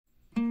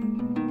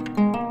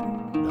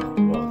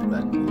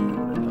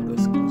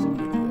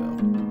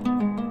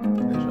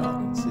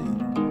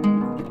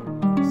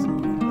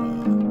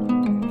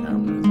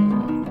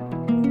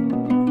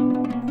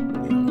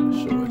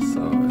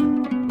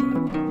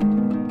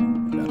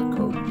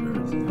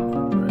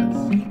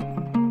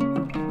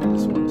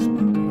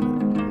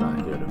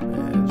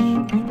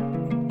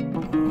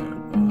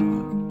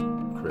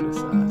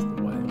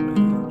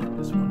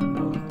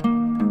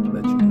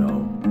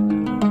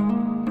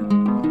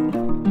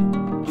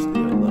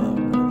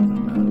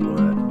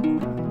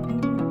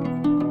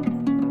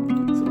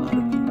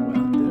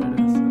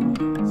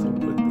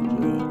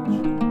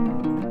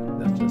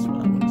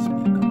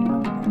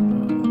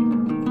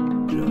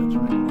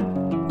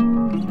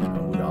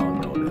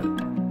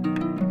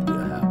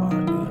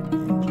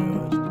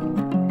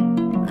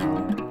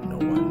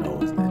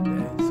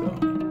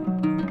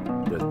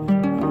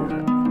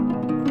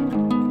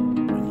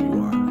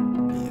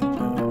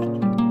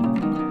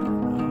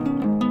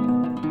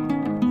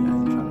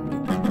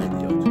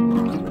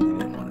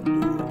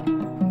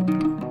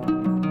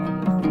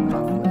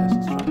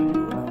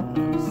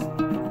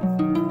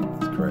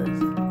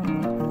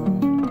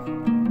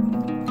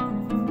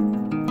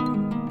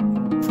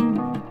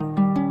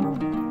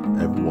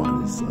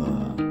it's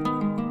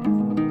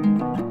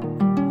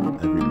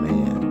every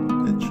man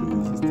that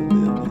chooses to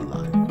live their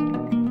life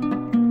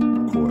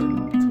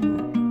according to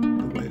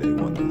the way they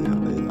want to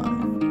live their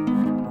life.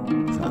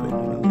 It's how they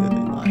want to live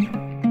their life.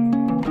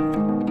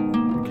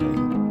 You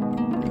can't,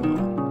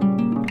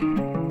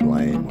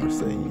 blame or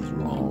say he's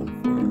wrong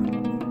for,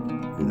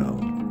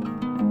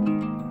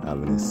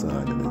 having his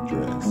son in a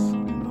dress,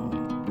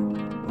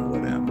 or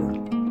whatever.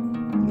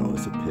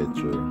 It's a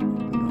picture,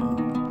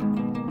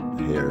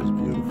 the hair is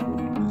beautiful,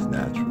 it's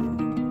natural,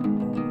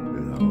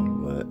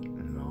 but,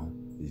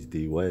 he's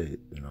D. Wade,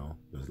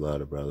 just love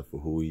the brother for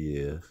who he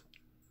is,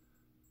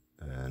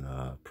 and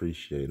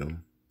appreciate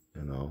him,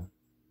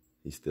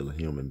 he's still a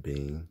human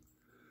being.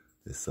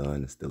 His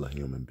son is still a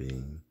human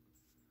being.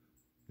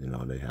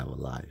 They have a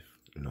life,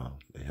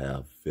 they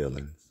have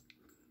feelings.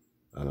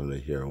 I know they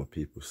hear what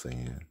people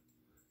saying.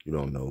 You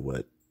don't know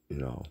what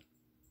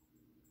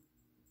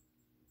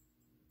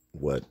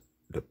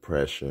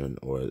depression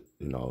or,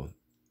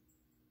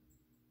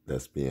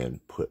 that's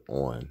being put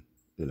on,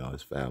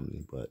 his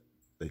family, but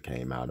they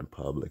came out in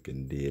public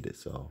and did it.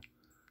 So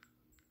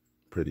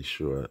pretty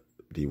sure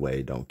D.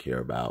 Wade don't care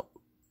about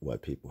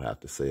what people have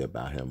to say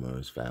about him or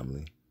his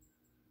family.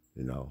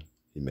 He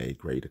made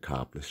great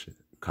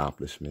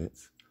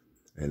accomplishments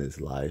in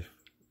his life,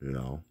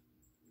 and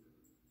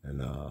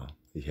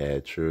he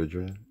had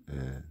children,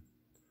 and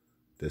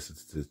this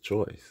is his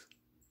choice.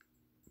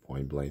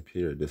 Point blank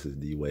period. This is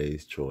D.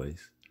 Wade's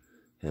choice.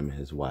 Him and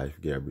his wife,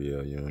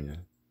 Gabrielle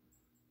Union.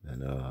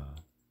 And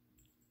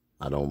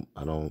I'm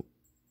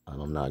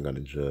not gonna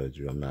judge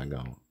you. I'm not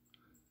gonna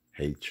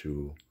hate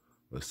you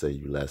or say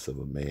you less of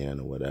a man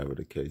or whatever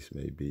the case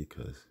may be,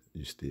 because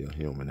you're still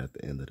human at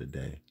the end of the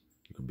day.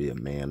 You could be a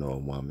man or a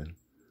woman,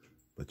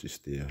 but you're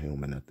still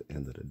human at the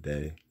end of the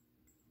day.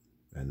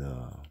 And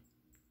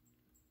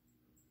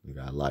you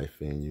got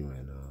life in you,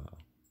 and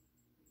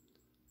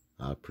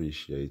I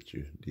appreciate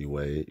you, D.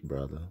 Wade,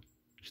 brother.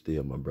 You're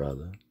still my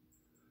brother.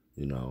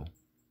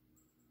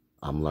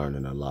 I'm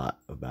learning a lot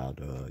about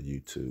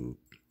YouTube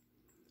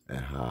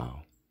and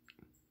how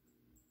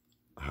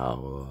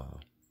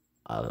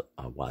I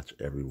watch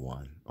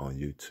everyone on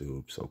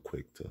YouTube so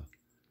quick to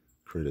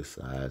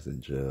criticize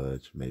and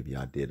judge. Maybe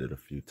I did it a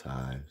few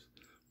times,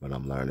 but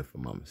I'm learning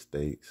from my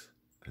mistakes.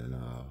 And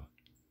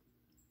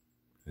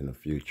in the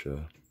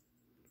future,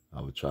 I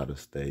will try to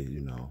stay,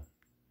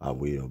 I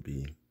will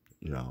be,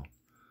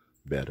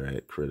 better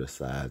at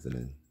criticizing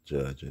and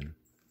judging.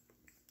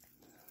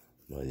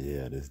 But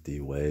yeah, this D.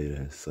 Wade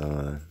and his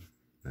son,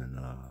 and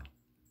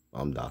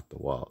I'm Dr.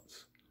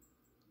 Waltz.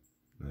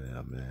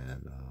 Yeah,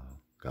 man.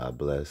 God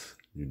bless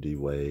you, D.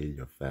 Wade,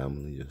 your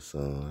family, your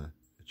son,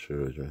 your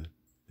children,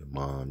 your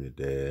mom, your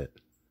dad.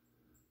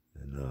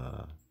 And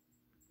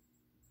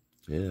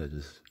yeah,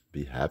 just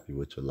be happy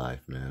with your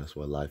life, man. That's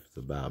what life is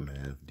about,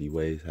 man. If D.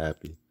 Wade's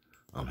happy,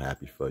 I'm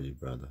happy for you,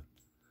 brother.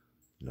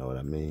 You know what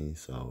I mean?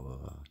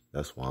 So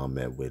that's why I'm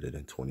at with it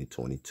in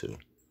 2022.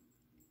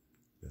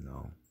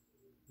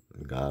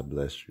 And God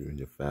bless you and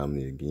your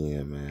family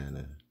again, man.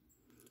 And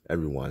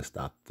everyone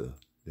stop the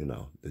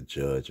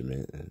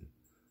judgment and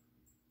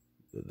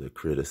the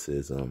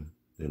criticism,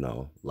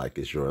 like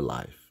it's your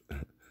life.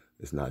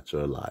 It's not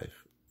your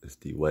life. It's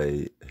D.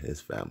 Wade and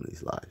his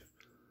family's life,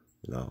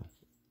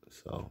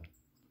 So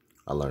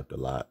I learned a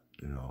lot,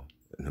 in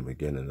the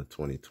beginning of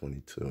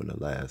 2022, in the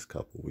last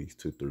couple of weeks,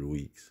 2-3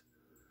 weeks.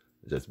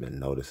 Just been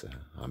noticing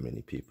how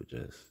many people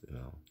just,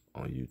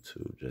 on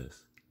YouTube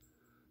just,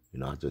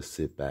 I just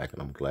sit back,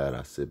 and I'm glad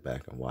I sit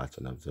back and watch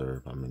and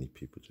observe how many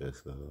people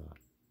just,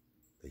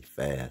 they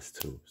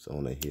fast too. So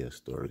when they hear a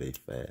story, they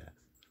fast.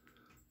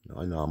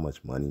 I know how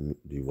much money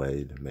D.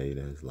 Wade made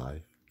in his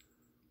life.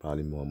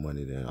 Probably more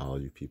money than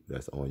all you people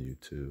that's on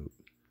YouTube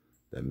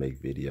that make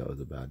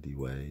videos about D.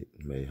 Wade.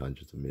 He made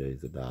hundreds of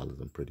millions of dollars,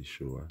 I'm pretty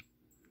sure.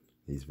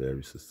 He's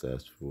very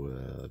successful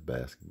at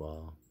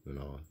basketball,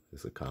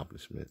 his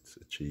accomplishments,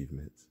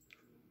 achievements.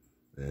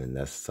 And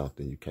that's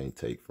something you can't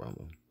take from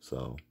him.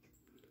 So,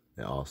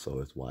 and also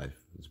his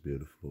wife is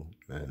beautiful,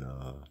 and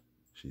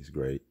she's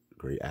great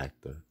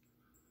actor.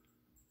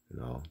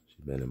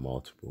 She's been in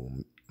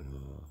multiple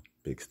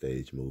big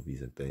stage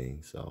movies and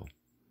things. So,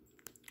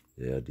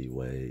 yeah, D.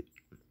 Wade,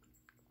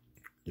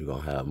 you're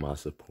going to have my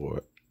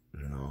support,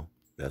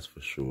 that's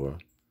for sure,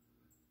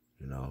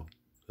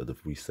 Because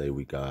if we say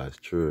we God's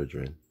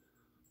children,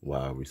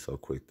 why are we so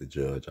quick to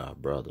judge our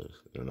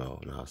brothers, and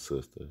our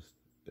sisters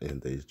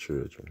and their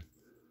children?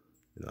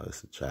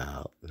 It's a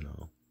child,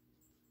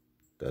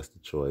 That's the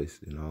choice,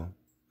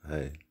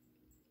 Hey,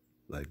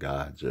 let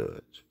God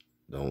judge.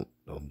 Don't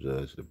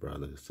judge the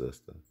brother and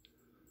sister.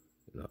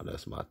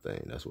 That's my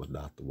thing. That's what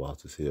Dr.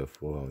 Waltz is here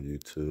for on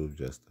YouTube,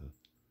 just to,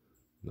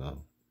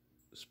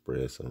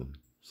 spread some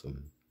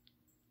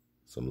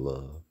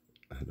love,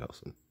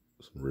 some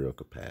real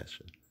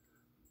compassion,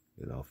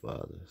 for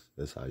others.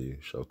 That's how you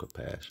show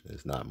compassion.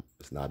 It's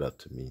not up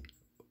to me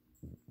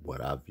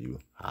how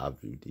I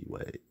view D.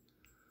 Wade.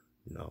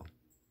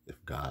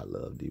 If God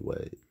loved D.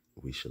 Wade,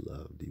 we should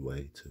love D.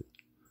 Wade too,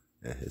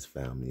 and his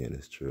family and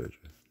his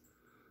children.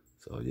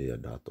 So yeah,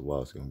 Dr.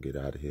 Waltz gonna get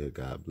out of here.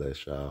 God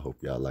bless y'all.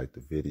 Hope y'all liked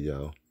the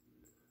video.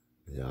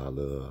 And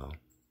y'all,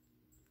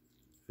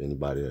 if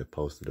anybody that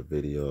posted a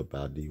video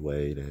about D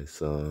Wade and his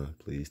son,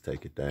 please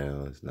take it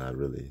down. It's not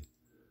really,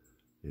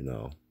 you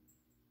know,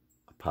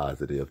 a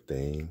positive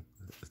thing.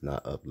 It's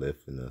not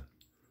uplifting.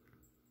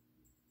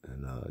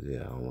 And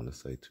yeah, I don't want to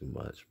say too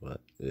much, but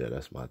yeah,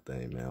 that's my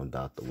thing, man. I'm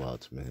Dr.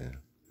 Waltz, man.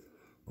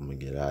 I'm gonna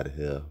get out of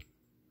here.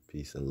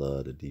 Peace and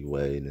love to D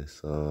Wade and his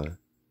son.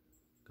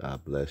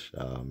 God bless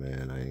y'all,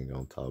 man. I ain't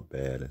gonna talk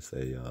bad and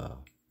say,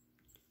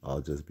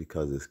 all just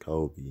because it's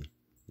Kobe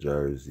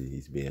jersey,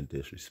 he's being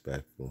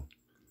disrespectful.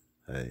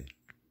 Hey,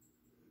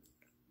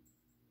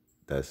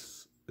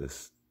 it's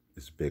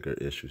bigger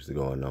issues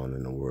going on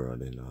in the world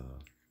than to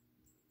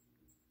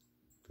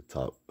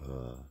talk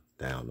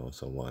down on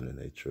someone and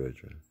their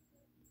children.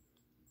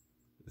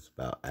 It's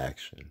about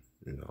action,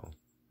 you know.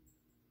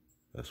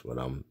 That's what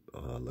I'm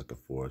looking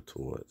forward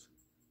towards,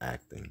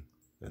 acting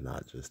and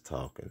not just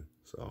talking.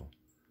 So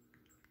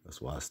that's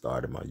why I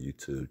started my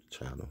YouTube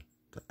channel,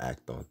 to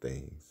act on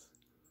things.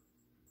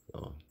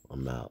 So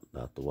I'm out.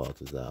 Dr.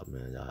 Waltz is out,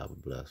 man. Y'all have a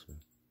blessed one.